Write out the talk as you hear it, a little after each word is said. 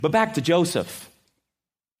But back to Joseph.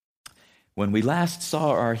 When we last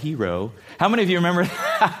saw our hero, how many of you remember?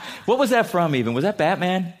 What was that from even? Was that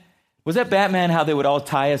Batman? Was that Batman, how they would all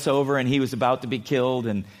tie us over and he was about to be killed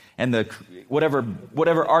and the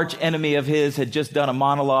whatever arch enemy of his had just done a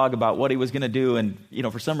monologue about what he was going to do, and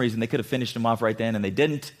for some reason they could have finished him off right then and they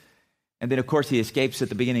didn't. And then of course he escapes at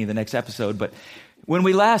the beginning of the next episode. But when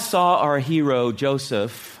we last saw our hero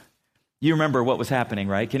Joseph, you remember what was happening,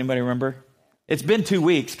 right? Can anybody remember? It's been 2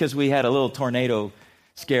 weeks because we had a little tornado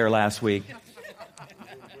scare last week.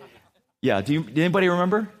 Yeah, did anybody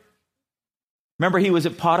remember? Remember he was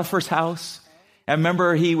at Potiphar's house? I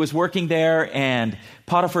remember he was working there and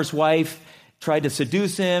Potiphar's wife tried to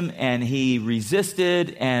seduce him and he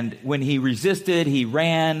resisted. And when he resisted, he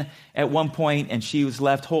ran at one point and she was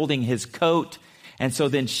left holding his coat. And so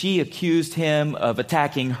then she accused him of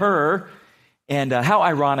attacking her. And how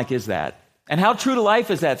ironic is that? And how true to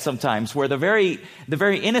life is that sometimes, where the very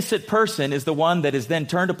innocent person is the one that is then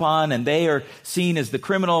turned upon and they are seen as the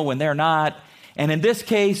criminal when they're not. And in this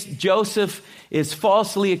case, Joseph is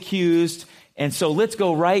falsely accused. And so let's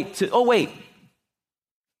go right to, oh wait.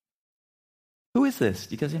 Who is this?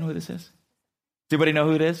 Do you guys know who this is? Does anybody know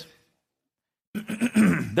who it is?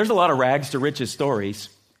 There's a lot of rags to riches stories.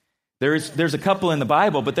 There's a couple in the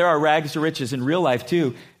Bible, but there are rags to riches in real life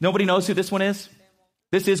too. Nobody knows who this one is?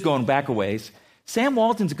 This is going back a ways. Sam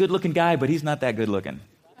Walton's a good-looking guy, but he's not that good-looking.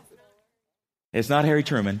 It's not Harry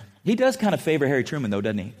Truman. He does kind of favor Harry Truman, though,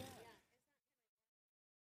 doesn't he?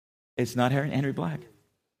 It's not Henry Black.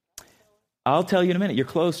 I'll tell you in a minute. You're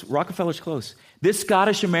close. Rockefeller's close. This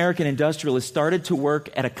Scottish-American industrialist started to work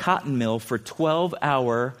at a cotton mill for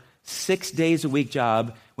 12-hour, 6 days a week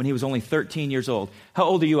job when he was only 13 years old. How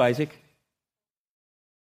old are you, Isaac?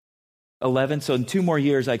 11. So in 2 more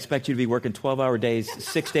years, I expect you to be working 12-hour days,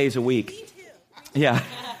 6 days a week. Yeah.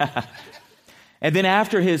 And then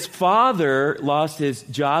after his father lost his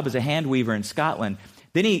job as a hand weaver in Scotland,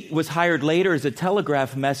 then he was hired later as a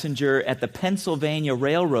telegraph messenger at the Pennsylvania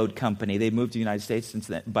Railroad Company. They moved to the United States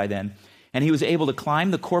by then. And he was able to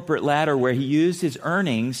climb the corporate ladder where he used his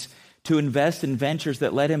earnings to invest in ventures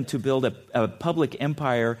that led him to build a public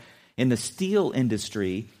empire in the steel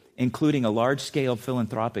industry, including a large-scale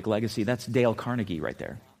philanthropic legacy. That's Dale Carnegie right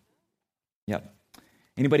there. Yep.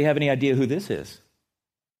 Anybody have any idea who this is?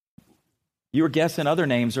 You were guessing other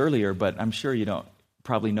names earlier, but I'm sure you don't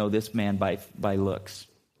probably know this man by looks.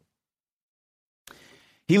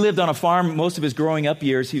 He lived on a farm most of his growing up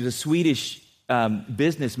years. He was a Swedish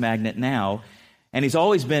business magnate now, and he's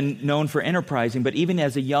always been known for enterprising, but even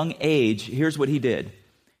as a young age, here's what he did.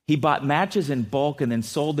 He bought matches in bulk and then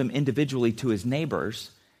sold them individually to his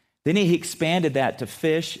neighbors. Then he expanded that to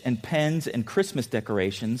fish and pens and Christmas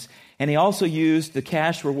decorations. And he also used the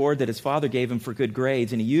cash reward that his father gave him for good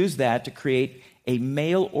grades. And he used that to create a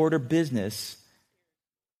mail order business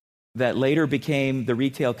that later became the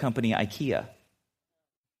retail company IKEA.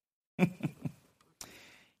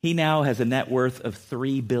 He now has a net worth of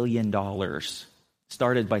 $3 billion,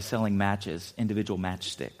 started by selling matches, individual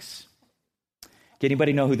matchsticks. Can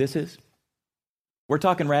anybody know who this is? We're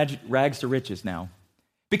talking rags to riches now.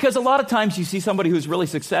 Because a lot of times you see somebody who's really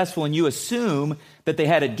successful and you assume that they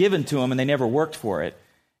had it given to them and they never worked for it.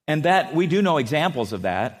 And that we do know examples of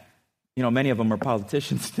that. You know, many of them are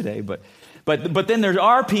politicians today, but then there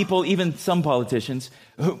are people, even some politicians,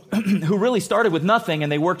 who really started with nothing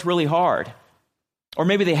and they worked really hard. Or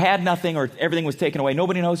maybe they had nothing or everything was taken away.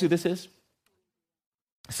 Nobody knows who this is?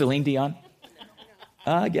 Celine Dion?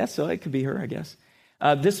 I guess so. It could be her, I guess.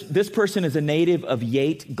 This person is a native of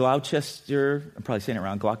Yate, Gloucester. I'm probably saying it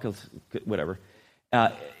wrong. Whatever.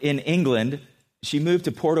 In England, she moved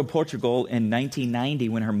to Porto, Portugal in 1990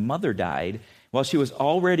 when her mother died, while she was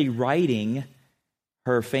already writing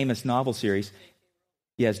her famous novel series.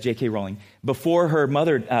 Yes, J.K. Rowling. Before her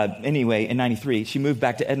mother, anyway, in 93, she moved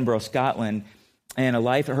back to Edinburgh, Scotland, and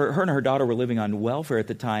her and her daughter were living on welfare at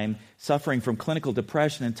the time, suffering from clinical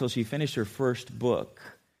depression until she finished her first book.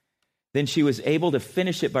 Then she was able to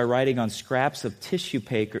finish it by writing on scraps of tissue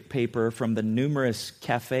paper from the numerous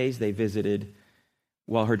cafes they visited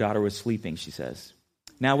while her daughter was sleeping, she says.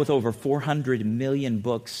 Now with over 400 million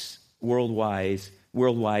books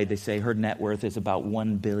worldwide, they say her net worth is about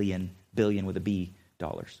 $1 billion with a B,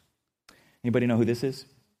 dollars. Anybody know who this is?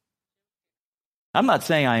 I'm not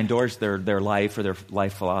saying I endorse their life or their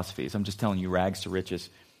life philosophies. I'm just telling you rags to riches.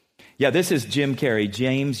 Yeah, this is Jim Carrey,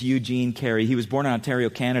 James Eugene Carrey. He was born in Ontario,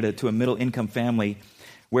 Canada, to a middle-income family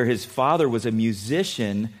where his father was a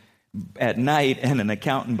musician at night and an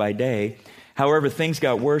accountant by day. However, things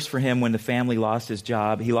got worse for him when the family lost his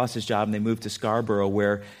job. He lost his job and they moved to Scarborough,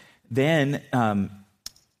 where then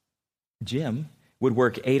Jim would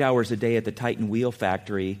work 8 hours a day at the Titan Wheel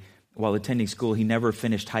Factory while attending school. He never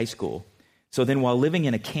finished high school. So then while living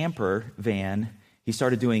in a camper van, he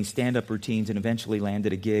started doing stand-up routines and eventually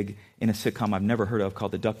landed a gig in a sitcom I've never heard of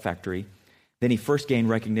called The Duck Factory. Then he first gained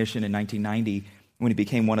recognition in 1990 when he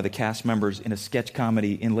became one of the cast members in a sketch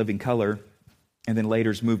comedy In Living Color, and then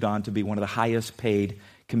later moved on to be one of the highest paid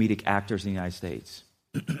comedic actors in the United States.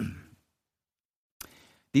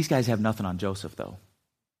 These guys have nothing on Joseph, though.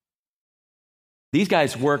 These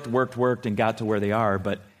guys worked, and got to where they are,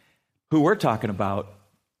 but who we're talking about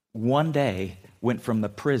one day went from the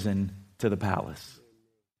prison to the palace.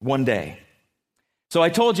 One day. So I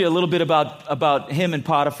told you a little bit about him and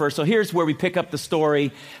Potiphar. So here's where we pick up the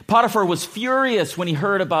story. Potiphar was furious when he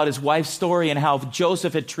heard about his wife's story and how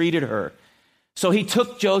Joseph had treated her. So he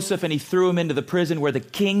took Joseph and he threw him into the prison where the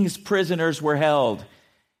king's prisoners were held.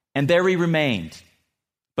 And there he remained.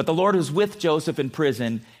 But the Lord was with Joseph in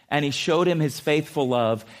prison, and he showed him his faithful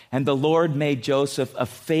love. And the Lord made Joseph a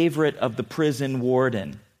favorite of the prison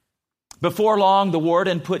warden. Before long, the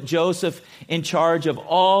warden put Joseph in charge of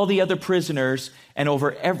all the other prisoners and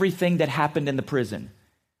over everything that happened in the prison.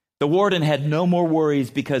 The warden had no more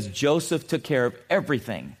worries because Joseph took care of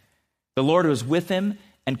everything. The Lord was with him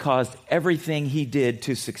and caused everything he did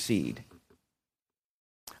to succeed.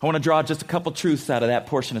 I want to draw just a couple truths out of that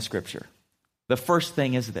portion of Scripture. The first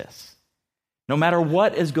thing is this. No matter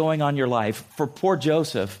what is going on in your life, for poor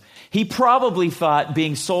Joseph, he probably thought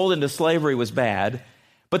being sold into slavery was bad.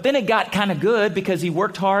 But then it got kind of good because he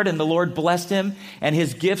worked hard and the Lord blessed him, and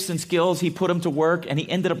his gifts and skills, he put him to work, and he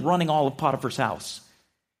ended up running all of Potiphar's house.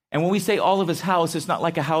 And when we say all of his house, it's not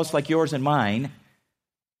like a house like yours and mine.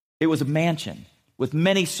 It was a mansion with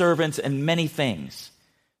many servants and many things.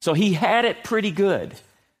 So he had it pretty good.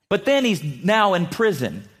 But then he's now in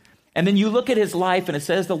prison. And then you look at his life and it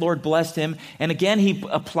says the Lord blessed him. And again, he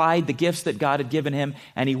applied the gifts that God had given him,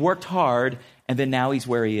 and he worked hard, and then now he's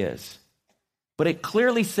where he is. But it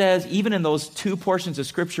clearly says, even in those two portions of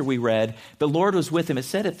Scripture we read, the Lord was with him. It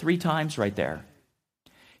said it 3 times right there.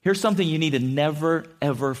 Here's something you need to never,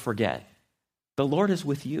 ever forget. The Lord is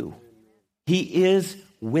with you. He is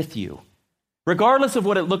with you. Regardless of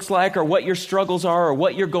what it looks like or what your struggles are or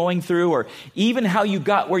what you're going through or even how you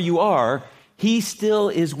got where you are, he still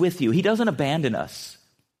is with you. He doesn't abandon us.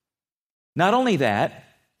 Not only that,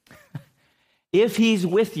 if he's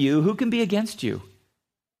with you, who can be against you?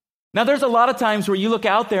 Now, there's a lot of times where you look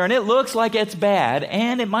out there and it looks like it's bad,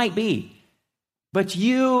 and it might be. But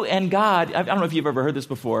you and God, I don't know if you've ever heard this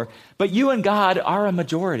before, but you and God are a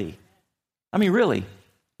majority. I mean, really,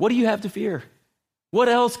 what do you have to fear? What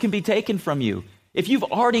else can be taken from you? If you've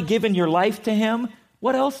already given your life to him,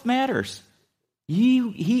 what else matters?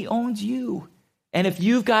 He owns you. And if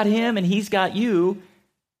you've got him and he's got you,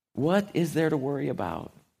 what is there to worry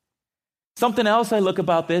about? Something else I look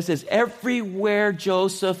about this is everywhere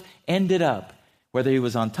Joseph ended up, whether he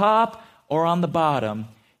was on top or on the bottom,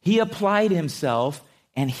 he applied himself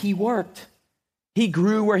and he worked. He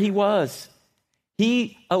grew where he was.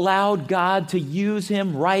 He allowed God to use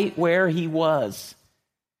him right where he was.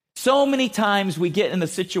 So many times we get in a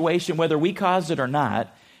situation, whether we caused it or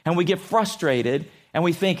not, and we get frustrated and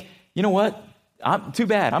we think, you know what? Too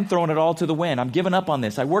bad. I'm throwing it all to the wind. I'm giving up on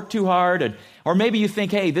this. I worked too hard. Or maybe you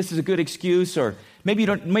think, hey, this is a good excuse. Or maybe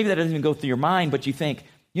that doesn't even go through your mind, but you think,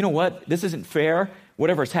 you know what? This isn't fair.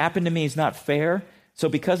 Whatever's happened to me is not fair. So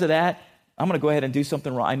because of that, I'm going to go ahead and do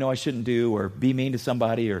something wrong I know I shouldn't do, or be mean to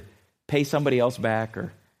somebody, or pay somebody else back.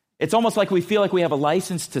 Or it's almost like we feel like we have a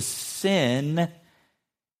license to sin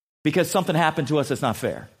because something happened to us that's not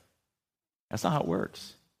fair. That's not how it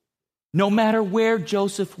works. No matter where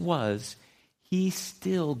Joseph was, he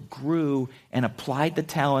still grew and applied the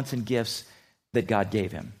talents and gifts that God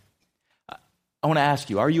gave him. I want to ask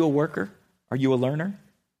you, are you a worker? Are you a learner?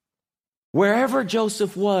 Wherever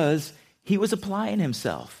Joseph was, he was applying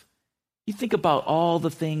himself. You think about all the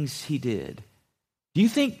things he did. Do you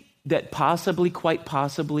think that quite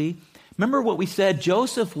possibly, remember what we said,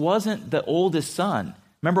 Joseph wasn't the oldest son.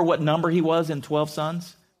 Remember what number he was in 12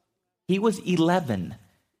 sons? He was 11.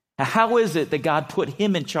 Now, how is it that God put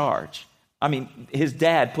him in charge? His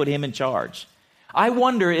dad put him in charge. I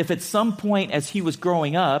wonder if at some point as he was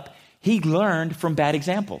growing up, he learned from bad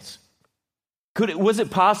examples. Was it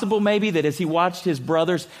possible maybe that as he watched his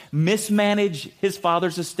brothers mismanage his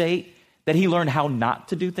father's estate, that he learned how not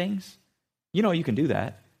to do things? You know, you can do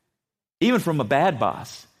that. Even from a bad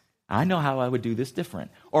boss. I know how I would do this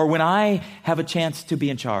different. Or when I have a chance to be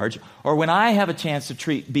in charge, or when I have a chance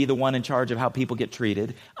to be the one in charge of how people get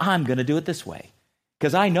treated, I'm going to do it this way.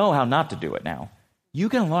 Because I know how not to do it now. You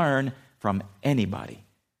can learn from anybody.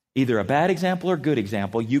 Either a bad example or good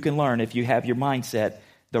example, you can learn if you have your mindset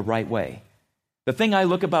the right way. The thing I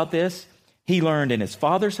look about this, he learned in his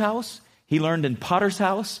father's house, he learned in Potter's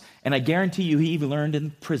house, and I guarantee you he even learned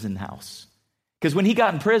in prison house. Because when he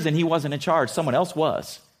got in prison, he wasn't in charge. Someone else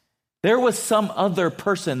was. There was some other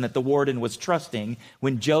person that the warden was trusting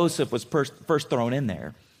when Joseph was first thrown in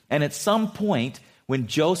there. And at some point, when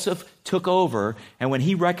Joseph took over and when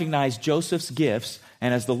he recognized Joseph's gifts,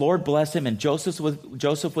 and as the Lord blessed him and Joseph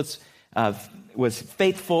was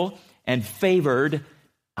faithful and favored,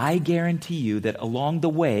 I guarantee you that along the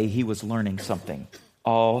way, he was learning something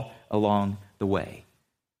all along the way.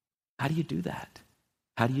 How do you do that?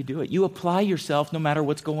 How do you do it? You apply yourself no matter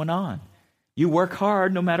what's going on. You work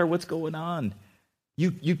hard no matter what's going on.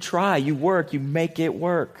 You try, you work, you make it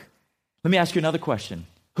work. Let me ask you another question.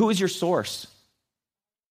 Who is your source?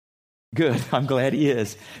 Good, I'm glad he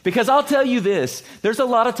is. Because I'll tell you this, there's a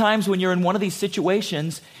lot of times when you're in one of these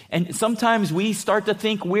situations, and sometimes we start to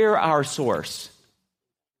think we're our source.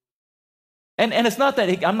 And it's not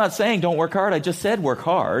that, I'm not saying don't work hard, I just said work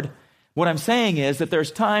hard. What I'm saying is that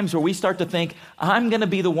there's times where we start to think, I'm going to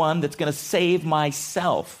be the one that's going to save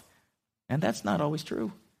myself. And that's not always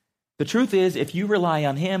true. The truth is, if you rely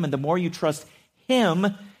on him and the more you trust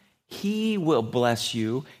him, he will bless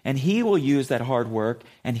you and he will use that hard work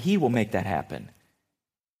and he will make that happen.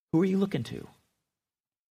 Who are you looking to? Do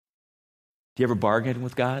you ever bargain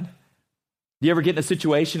with God? Do you ever get in a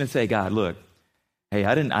situation and say, God, look, hey,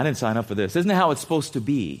 I didn't sign up for this. Isn't it how it's supposed to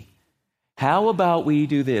be? How about we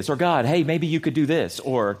do this? Or God, hey, maybe you could do this.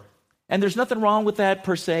 And there's nothing wrong with that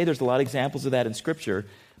per se. There's a lot of examples of that in Scripture.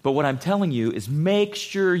 But what I'm telling you is make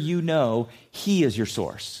sure you know he is your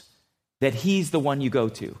source, that he's the one you go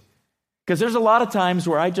to. Because there's a lot of times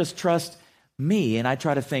where I just trust me and I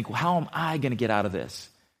try to think, well, how am I going to get out of this?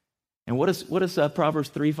 And what does Proverbs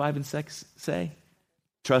 3, 5, and 6 say?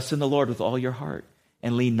 Trust in the Lord with all your heart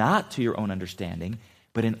and lean not to your own understanding,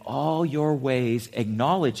 but in all your ways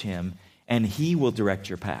acknowledge him and he will direct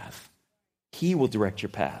your path. He will direct your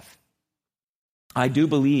path. I do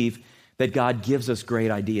believe that God gives us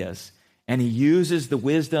great ideas, and he uses the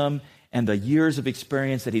wisdom and the years of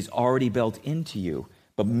experience that he's already built into you.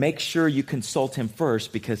 But make sure you consult him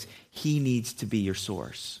first because he needs to be your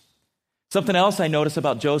source. Something else I notice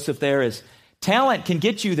about Joseph there is talent can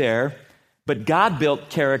get you there, but God-built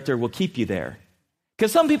character will keep you there.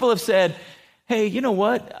 Because some people have said, hey, you know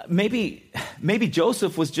what? Maybe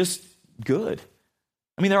Joseph was just good.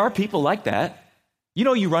 I mean, there are people like that. You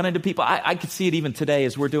know, you run into people. I could see it even today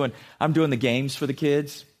as I'm doing the games for the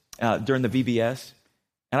kids during the VBS.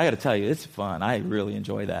 And I got to tell you, it's fun. I really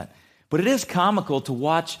enjoy that. But it is comical to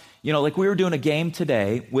watch, like we were doing a game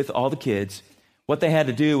today with all the kids. What they had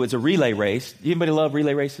to do was a relay race. Anybody love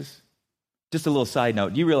relay races? Just a little side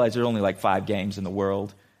note. You realize there are only like 5 games in the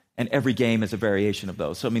world, and every game is a variation of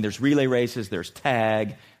those. So, there's relay races, there's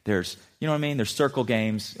tag, there's, there's circle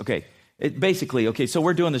games. Okay. So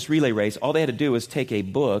we're doing this relay race. All they had to do was take a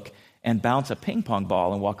book and bounce a ping pong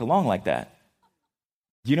ball and walk along like that.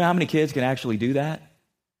 Do you know how many kids can actually do that?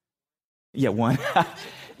 Yeah, 1.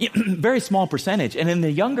 Very small percentage. And in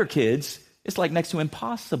the younger kids, it's like next to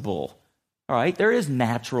impossible. All right? There is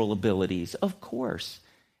natural abilities, of course.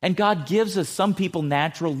 And God gives us some people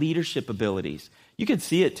natural leadership abilities. You can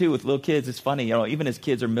see it too with little kids. It's funny, even as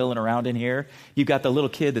kids are milling around in here, you've got the little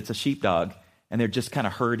kid that's a sheepdog. And they're just kind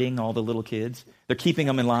of herding all the little kids. They're keeping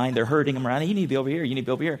them in line. They're herding them around. You need to be over here. You need to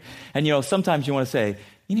be over here. And, sometimes you want to say,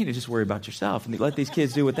 you need to just worry about yourself and let these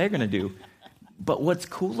kids do what they're going to do. But what's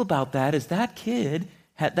cool about that is that kid,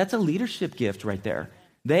 that's a leadership gift right there.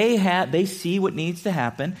 They see what needs to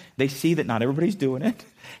happen. They see that not everybody's doing it.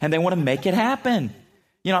 And they want to make it happen.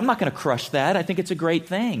 I'm not going to crush that. I think it's a great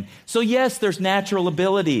thing. So, yes, there's natural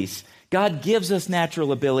abilities. God gives us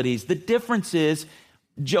natural abilities. The difference is,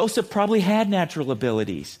 Joseph probably had natural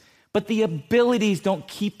abilities, but the abilities don't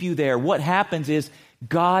keep you there. What happens is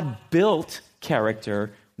God-built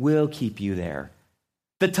character will keep you there.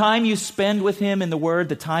 The time you spend with him in the Word,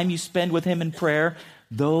 the time you spend with him in prayer,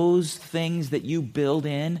 those things that you build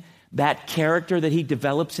in, that character that he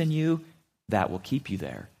develops in you, that will keep you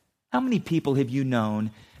there. How many people have you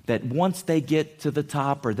known that once they get to the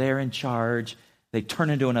top or they're in charge, they turn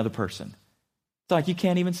into another person? It's like you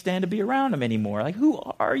can't even stand to be around them anymore. Like, who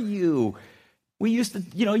are you? We used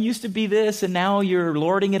to be this, and now you're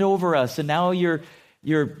lording it over us, and now you've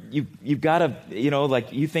got to,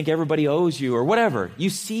 you think everybody owes you or whatever. You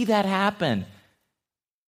see that happen.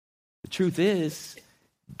 The truth is,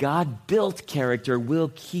 God-built character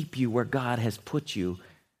will keep you where God has put you.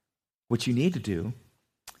 What you need to do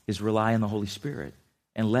is rely on the Holy Spirit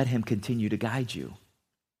and let him continue to guide you.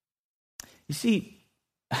 You see,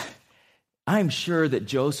 I'm sure that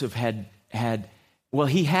Joseph had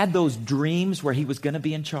he had those dreams where he was going to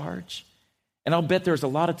be in charge. And I'll bet there's a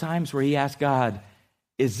lot of times where he asked God,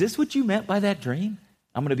 is this what you meant by that dream?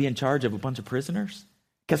 I'm going to be in charge of a bunch of prisoners?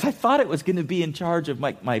 Because I thought it was going to be in charge of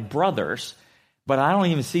my brothers, but I don't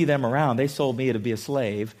even see them around. They sold me to be a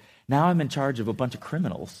slave. Now I'm in charge of a bunch of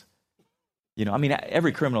criminals.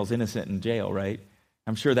 Every criminal's innocent in jail, right?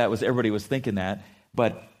 I'm sure everybody was thinking that.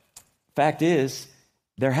 But fact is,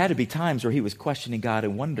 there had to be times where he was questioning God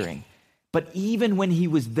and wondering. But even when he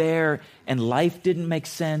was there and life didn't make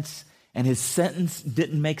sense, and his sentence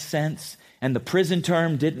didn't make sense, and the prison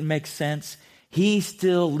term didn't make sense, he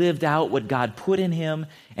still lived out what God put in him,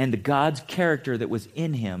 and the God's character that was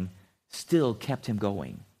in him still kept him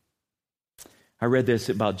going. I read this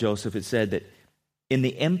about Joseph. It said that in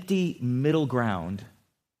the empty middle ground,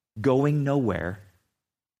 going nowhere,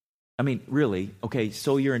 really, okay,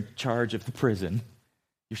 so you're in charge of the prison.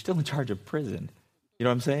 You're still in charge of prison. You know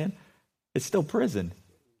what I'm saying? It's still prison.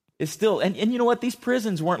 It's still, and you know what? These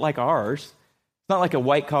prisons weren't like ours. It's not like a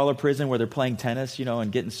white-collar prison where they're playing tennis,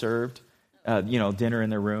 and getting served, dinner in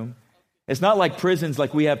their room. It's not like prisons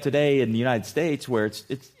like we have today in the United States where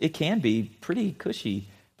it can be pretty cushy,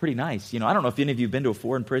 pretty nice. I don't know if any of you have been to a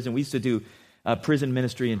foreign prison. We used to do prison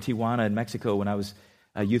ministry in Tijuana in Mexico when I was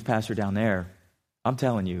a youth pastor down there. I'm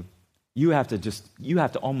telling you, you have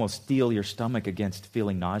to almost steel your stomach against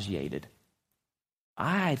feeling nauseated.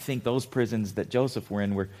 I think those prisons that Joseph were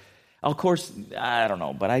in were, of course, I don't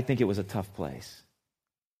know, but I think it was a tough place.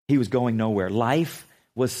 He was going nowhere. Life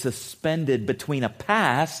was suspended between a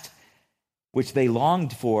past, which they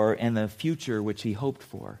longed for, and the future, which he hoped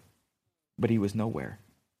for. But he was nowhere.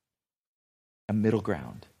 A middle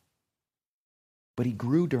ground. But he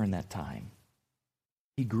grew during that time.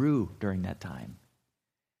 He grew during that time.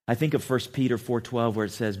 I think of 1 Peter 4:12 where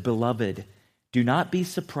it says, "Beloved, do not be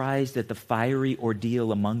surprised at the fiery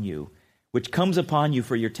ordeal among you, which comes upon you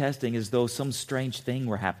for your testing as though some strange thing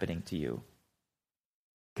were happening to you."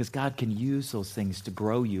 Because God can use those things to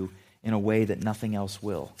grow you in a way that nothing else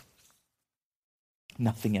will.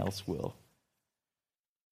 Nothing else will.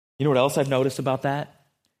 You know what else I've noticed about that?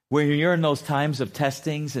 When you're in those times of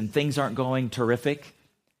testings and things aren't going terrific,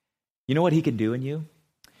 you know what he can do in you?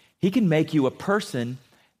 He can make you a person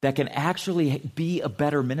that can actually be a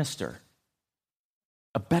better minister.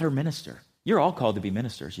 A better minister. You're all called to be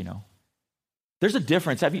ministers, There's a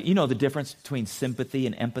difference. You know the difference between sympathy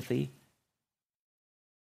and empathy?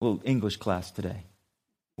 Well, English class today.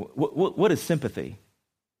 What is sympathy?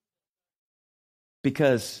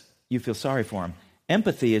 Because you feel sorry for them.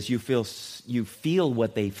 Empathy is you feel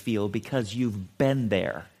what they feel because you've been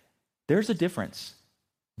there. There's a difference.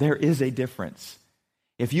 There is a difference.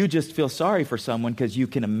 If you just feel sorry for someone because you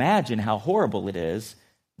can imagine how horrible it is,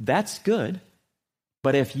 that's good.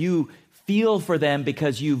 But if you feel for them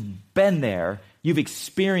because you've been there, you've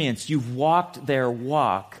experienced, you've walked their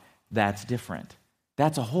walk, that's different.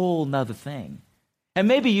 That's a whole nother thing. And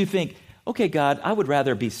maybe you think, okay, God, I would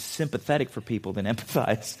rather be sympathetic for people than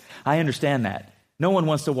empathize. I understand that. No one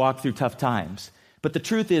wants to walk through tough times. But the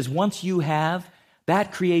truth is, once you have,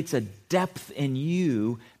 that creates a depth in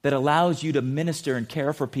you that allows you to minister and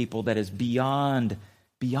care for people that is beyond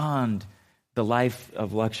the life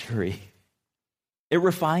of luxury. It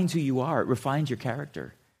refines who you are. It refines your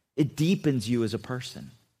character. It deepens you as a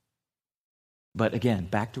person. But again,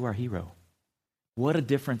 back to our hero. What a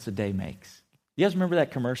difference a day makes. You guys remember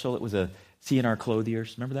that commercial? It was a C&R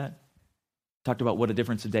Clothiers. Remember that? Talked about what a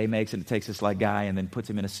difference a day makes, and it takes this guy and then puts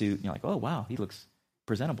him in a suit, and you're like, oh, wow, he looks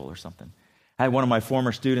presentable or something. I had one of my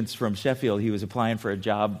former students from Sheffield. He was applying for a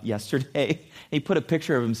job yesterday. He put a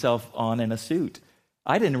picture of himself on in a suit.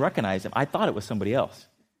 I didn't recognize him. I thought it was somebody else.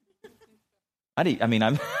 I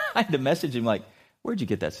had to message him like, where'd you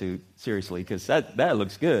get that suit? Seriously, because that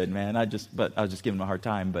looks good, man. I was just giving him a hard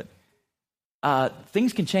time. But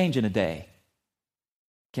things can change in a day,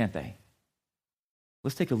 can't they?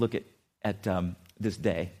 Let's take a look at this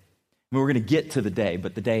day. We're going to get to the day,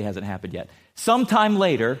 but the day hasn't happened yet. Sometime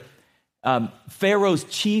later, Pharaoh's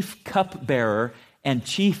chief cupbearer and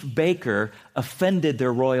chief baker offended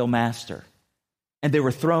their royal master, and they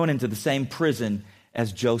were thrown into the same prison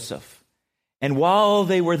as Joseph. And while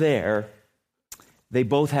they were there, they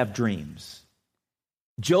both have dreams.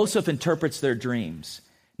 Joseph interprets their dreams.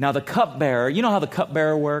 Now the cupbearer, you know how the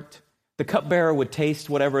cupbearer worked? The cupbearer would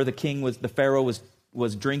taste whatever the Pharaoh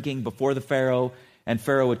was drinking before the Pharaoh, and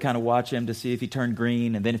Pharaoh would kind of watch him to see if he turned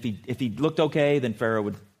green, and then if he looked okay, then Pharaoh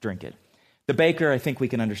would drink it. The baker, I think we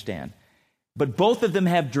can understand. But both of them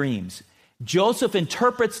have dreams. Joseph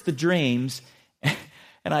interprets the dreams,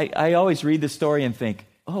 and I always read the story and think,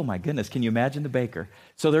 oh my goodness, can you imagine the baker?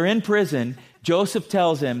 So they're in prison. Joseph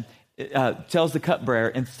tells the cupbearer,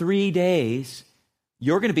 in 3 days,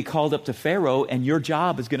 you're going to be called up to Pharaoh and your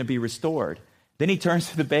job is going to be restored. Then he turns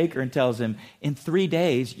to the baker and tells him, in 3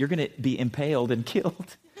 days, you're going to be impaled and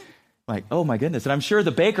killed. Like, oh my goodness. And I'm sure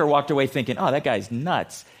the baker walked away thinking, oh, that guy's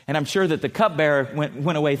nuts. And I'm sure that the cupbearer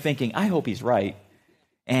went away thinking, I hope he's right.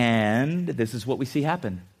 And this is what we see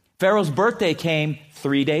happen. Pharaoh's birthday came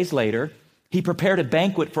 3 days later. He prepared a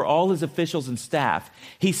banquet for all his officials and staff.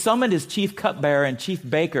 He summoned his chief cupbearer and chief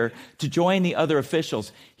baker to join the other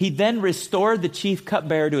officials. He then restored the chief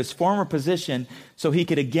cupbearer to his former position so he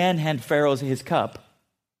could again hand Pharaoh his cup.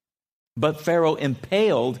 But Pharaoh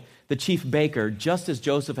impaled the chief baker just as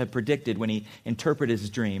Joseph had predicted when he interpreted his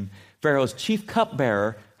dream. Pharaoh's chief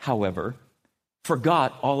cupbearer, however,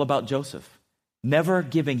 forgot all about Joseph, never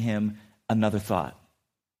giving him another thought.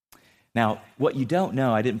 Now, what you don't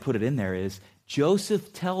know, I didn't put it in there, is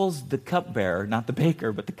Joseph tells the cupbearer, not the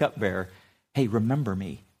baker, but the cupbearer, hey, remember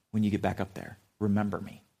me when you get back up there. Remember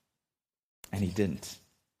me. And he didn't.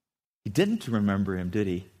 He didn't remember him, did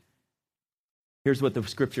he? Here's what the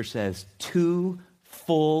scripture says. 2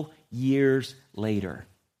 full years later.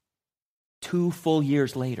 2 full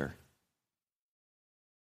years later.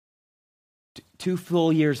 2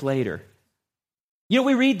 full years later. You know,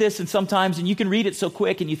 we read this and sometimes, and you can read it so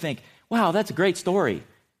quick and you think, wow, that's a great story.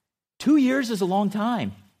 2 years is a long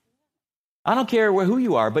time. I don't care who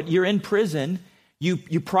you are, but you're in prison.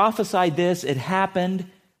 You prophesied this. It happened.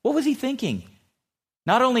 What was he thinking?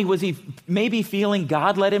 Not only was he maybe feeling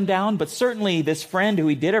God let him down, but certainly this friend who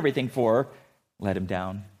he did everything for let him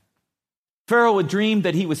down. Pharaoh had dreamed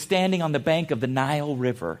that he was standing on the bank of the Nile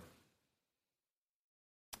River.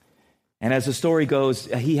 And as the story goes,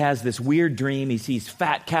 he has this weird dream. He sees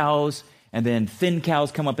fat cows, and then thin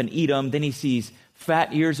cows come up and eat them. Then he sees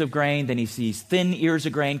fat ears of grain. Then he sees thin ears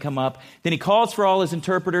of grain come up. Then he calls for all his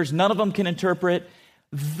interpreters. None of them can interpret.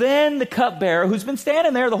 Then the cupbearer, who's been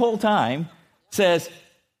standing there the whole time, says,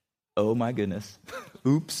 oh my goodness,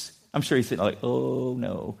 oops. I'm sure he's sitting like, oh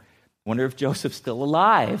no. Wonder if Joseph's still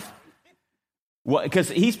alive. Because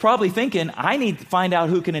he's probably thinking, I need to find out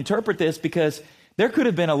who can interpret this, because there could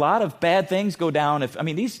have been a lot of bad things go down.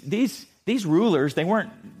 These rulers, they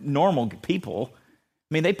weren't normal people.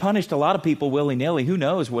 I mean, they punished a lot of people willy-nilly. Who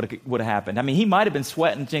knows what would have happened? I mean, he might have been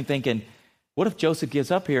sweating, thinking, what if Joseph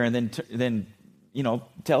gets up here and then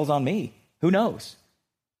tells on me? Who knows?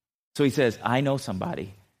 So he says, I know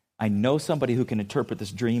somebody. I know somebody who can interpret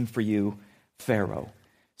this dream for you, Pharaoh.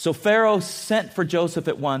 So Pharaoh sent for Joseph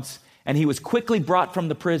at once, and he was quickly brought from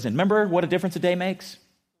the prison. Remember what a difference a day makes?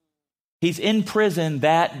 He's in prison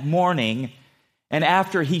that morning, and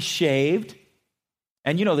after he shaved,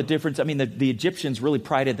 and you know the difference, I mean, the Egyptians really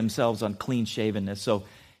prided themselves on clean shavenness. So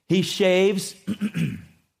he shaves,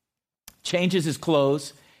 changes his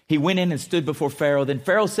clothes. He went in and stood before Pharaoh. Then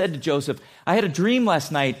Pharaoh said to Joseph, I had a dream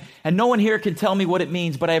last night, and no one here can tell me what it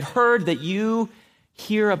means, but I've heard that you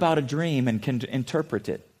hear about a dream and can interpret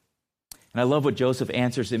it. And I love what Joseph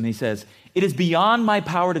answers him. He says, it is beyond my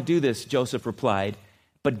power to do this, Joseph replied,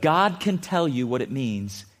 but God can tell you what it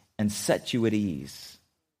means and set you at ease.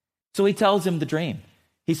 So he tells him the dream.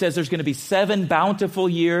 He says there's going to be 7 bountiful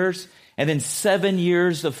years and then 7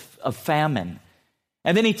 years of famine.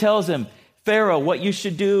 And then he tells him, Pharaoh, what you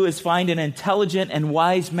should do is find an intelligent and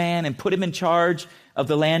wise man and put him in charge of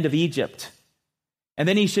the land of Egypt. And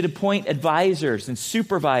then he should appoint advisors and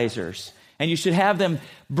supervisors. And you should have them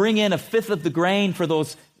bring in 1/5 of the grain for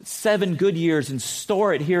those 7 good years and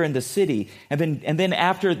store it here in the city. And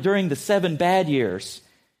then during the 7 bad years.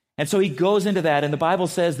 And so he goes into that. And the Bible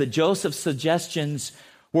says that Joseph's suggestions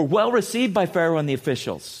were well received by Pharaoh and the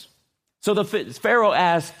officials. So the Pharaoh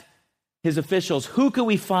asked his officials, who can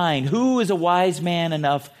we find? Who is a wise man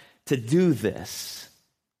enough to do this?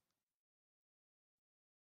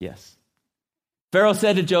 Yes. Pharaoh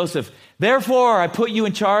said to Joseph, therefore I put you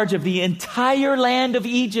in charge of the entire land of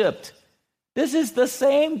Egypt. This is the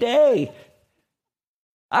same day.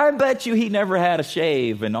 I bet you he never had a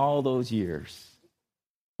shave in all those years.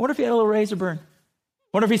 I wonder if he had a little razor burn. I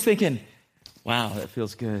wonder if he's thinking, wow, that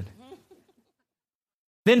feels good.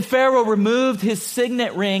 Then Pharaoh removed his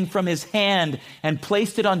signet ring from his hand and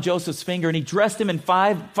placed it on Joseph's finger, and he dressed him in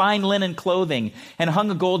fine linen clothing and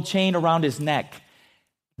hung a gold chain around his neck.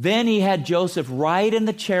 Then he had Joseph ride in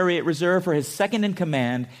the chariot reserved for his second in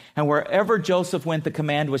command, and wherever Joseph went, the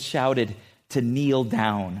command was shouted to kneel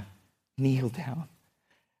down. Kneel down.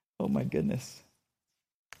 Oh my goodness.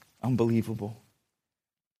 Unbelievable.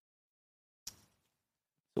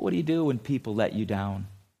 So what do you do when people let you down?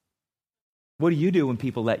 What do you do when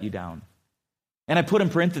people let you down? And I put in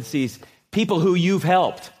parentheses, People who you've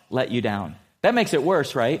helped let you down. That makes it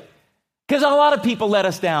worse, right? Because a lot of people let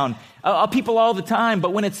us down, people all the time,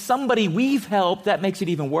 but when it's somebody we've helped, that makes it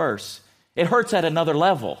even worse. It hurts at another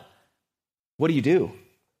level. What do you do?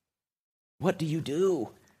 What do you do?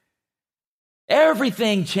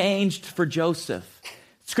 Everything changed for Joseph.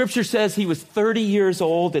 Scripture says he was 30 years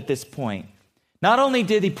old at this point. Not only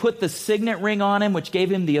did he put the signet ring on him, which gave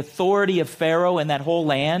him the authority of Pharaoh and that whole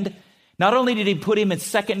land, not only did he put him as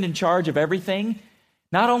second in charge of everything,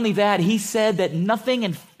 not only that, he said that nothing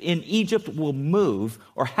in Egypt will move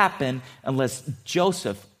or happen unless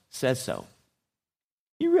Joseph says so.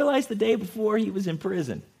 You realize the day before he was in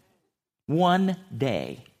prison? One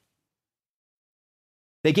day.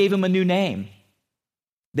 They gave him a new name.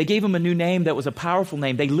 They gave him a new name that was a powerful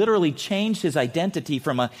name. They literally changed his identity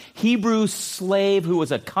from a Hebrew slave who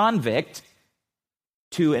was a convict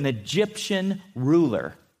to an Egyptian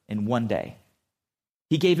ruler in one day.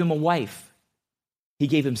 He gave him a wife. He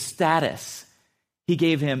gave him status. He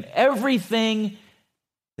gave him everything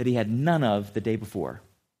that he had none of the day before.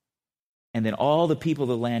 And then all the people of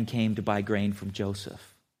the land came to buy grain from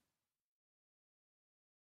Joseph.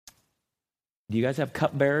 Do you guys have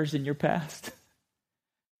cupbearers in your past?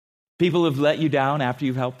 People have let you down after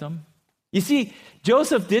you've helped them? You see,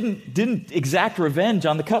 Joseph didn't exact revenge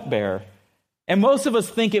on the cupbearer. And most of us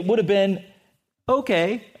think it would have been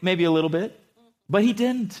okay, maybe a little bit. But he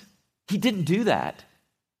didn't. He didn't do that.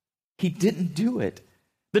 He didn't do it.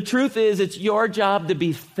 The truth is, it's your job to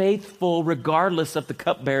be faithful regardless of the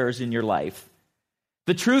cupbearers in your life.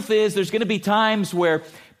 The truth is, there's going to be times where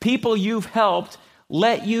people you've helped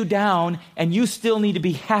let you down, and you still need to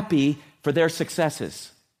be happy for their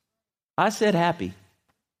successes. I said happy.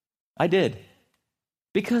 I did.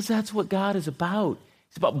 Because that's what God is about.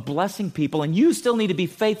 It's about blessing people, and you still need to be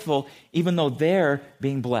faithful even though they're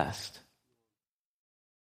being blessed.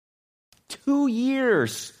 2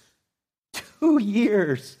 years. 2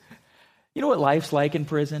 years. You know what life's like in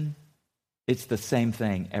prison? It's the same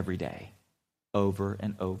thing every day. Over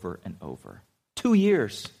and over and over. 2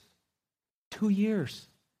 years. 2 years.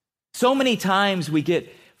 So many times we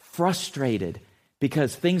get frustrated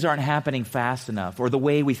because things aren't happening fast enough or the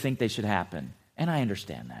way we think they should happen. And I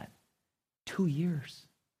understand that. 2 years.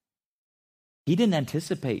 He didn't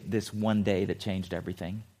anticipate this one day that changed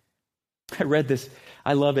everything. I read this.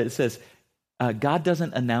 I love it. It says, God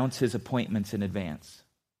doesn't announce his appointments in advance.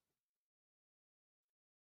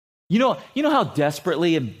 You know how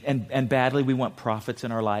desperately and badly we want prophets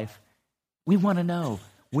in our life? We want to know,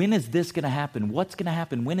 when is this going to happen? What's going to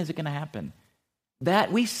happen? When is it going to happen?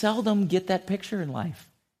 That we seldom get that picture in life.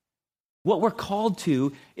 What we're called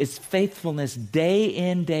to is faithfulness day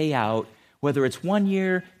in, day out, whether it's 1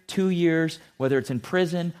 year, 2 years, whether it's in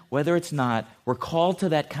prison, whether it's not. We're called to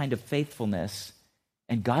that kind of faithfulness.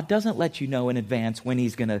 And God doesn't let you know in advance when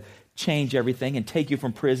he's going to change everything and take you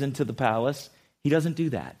from prison to the palace. He doesn't do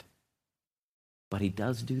that. But he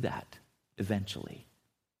does do that eventually.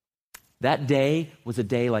 That day was a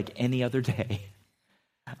day like any other day.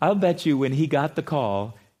 I'll bet you when he got the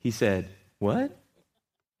call, he said, "What?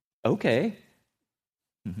 Okay."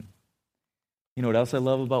 You know what else I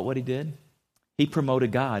love about what he did? He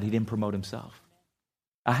promoted God. He didn't promote himself.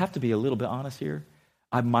 I have to be a little bit honest here.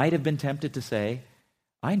 I might have been tempted to say,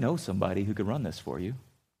 I know somebody who could run this for you.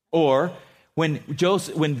 Or when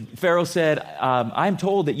Pharaoh said, I'm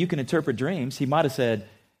told that you can interpret dreams, he might have said,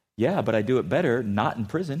 yeah, but I do it better not in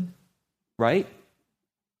prison, right?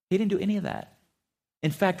 He didn't do any of that.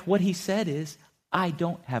 In fact, what he said is, I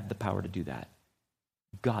don't have the power to do that.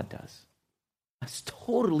 God does. That's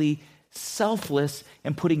totally selfless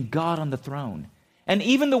and putting God on the throne. And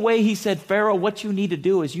even the way he said, Pharaoh, what you need to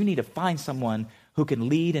do is you need to find someone who can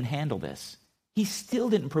lead and handle this. He still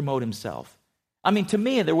didn't promote himself. I mean, to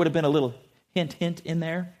me, there would have been a little hint in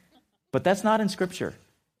there, but that's not in Scripture.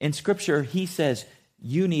 In Scripture, he says,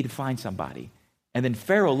 you need to find somebody. And then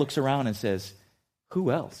Pharaoh looks around and says,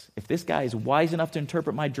 who else? If this guy is wise enough to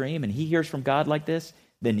interpret my dream and he hears from God like this,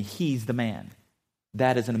 then he's the man.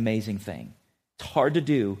 That is an amazing thing. It's hard to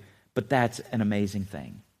do, but that's an amazing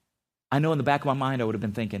thing. I know in the back of my mind I would have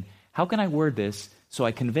been thinking, how can I word this so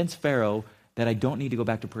I convince Pharaoh that I don't need to go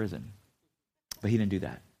back to prison? But he didn't do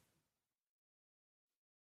that.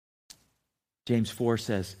 James 4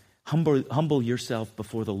 says, humble yourself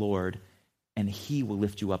before the Lord, and he will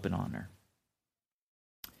lift you up in honor.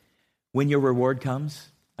 When your reward comes,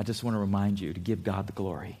 I just want to remind you to give God the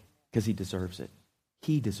glory, because he deserves it.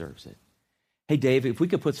 He deserves it. Hey, Dave, if we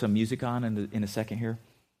could put some music on in a second here.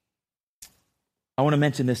 I want to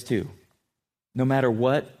mention this too. No matter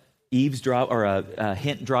what eavesdrop or a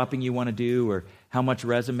hint dropping you want to do, or how much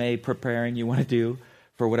resume preparing you want to do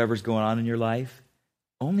for whatever's going on in your life,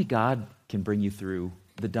 only God can bring you through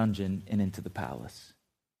the dungeon and into the palace.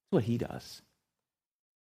 That's what he does.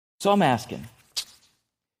 So I'm asking, do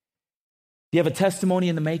you have a testimony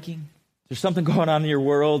in the making? There's something going on in your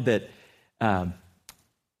world that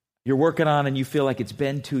you're working on and you feel like it's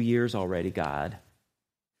been 2 years already, God.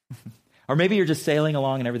 Or maybe you're just sailing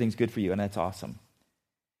along and everything's good for you, and that's awesome.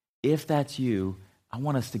 If that's you, I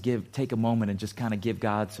want us to take a moment and just kind of give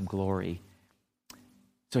God some glory.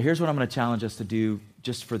 So here's what I'm going to challenge us to do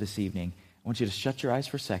just for this evening. I want you to shut your eyes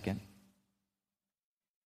for a second.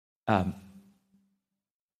 I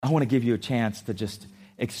want to give you a chance to just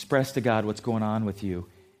express to God what's going on with you.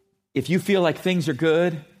 If you feel like things are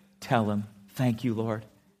good, tell him, thank you, Lord.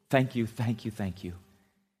 Thank you, thank you, thank you.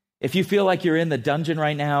 If you feel like you're in the dungeon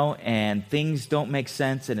right now and things don't make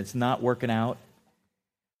sense and it's not working out,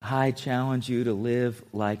 I challenge you to live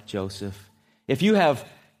like Joseph. If you have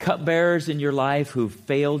cupbearers in your life who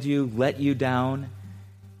failed you, let you down,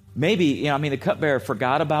 maybe, the cupbearer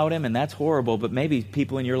forgot about him and that's horrible, but maybe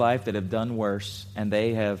people in your life that have done worse and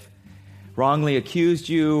they have wrongly accused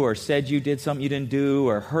you or said you did something you didn't do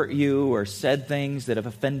or hurt you or said things that have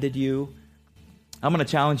offended you. I'm going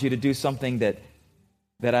to challenge you to do something that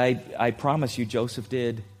I promise you Joseph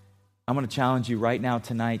did. I'm going to challenge you right now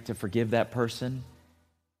tonight to forgive that person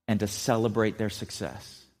and to celebrate their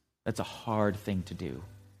success. That's a hard thing to do.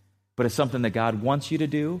 But it's something that God wants you to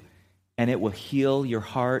do, and it will heal your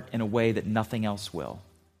heart in a way that nothing else will.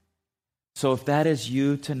 So if that is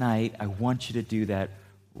you tonight, I want you to do that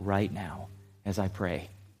right now as I pray.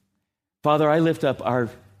 Father, I lift up our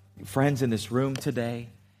friends in this room today.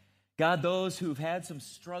 God, those who've had some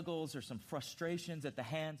struggles or some frustrations at the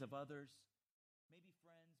hands of others.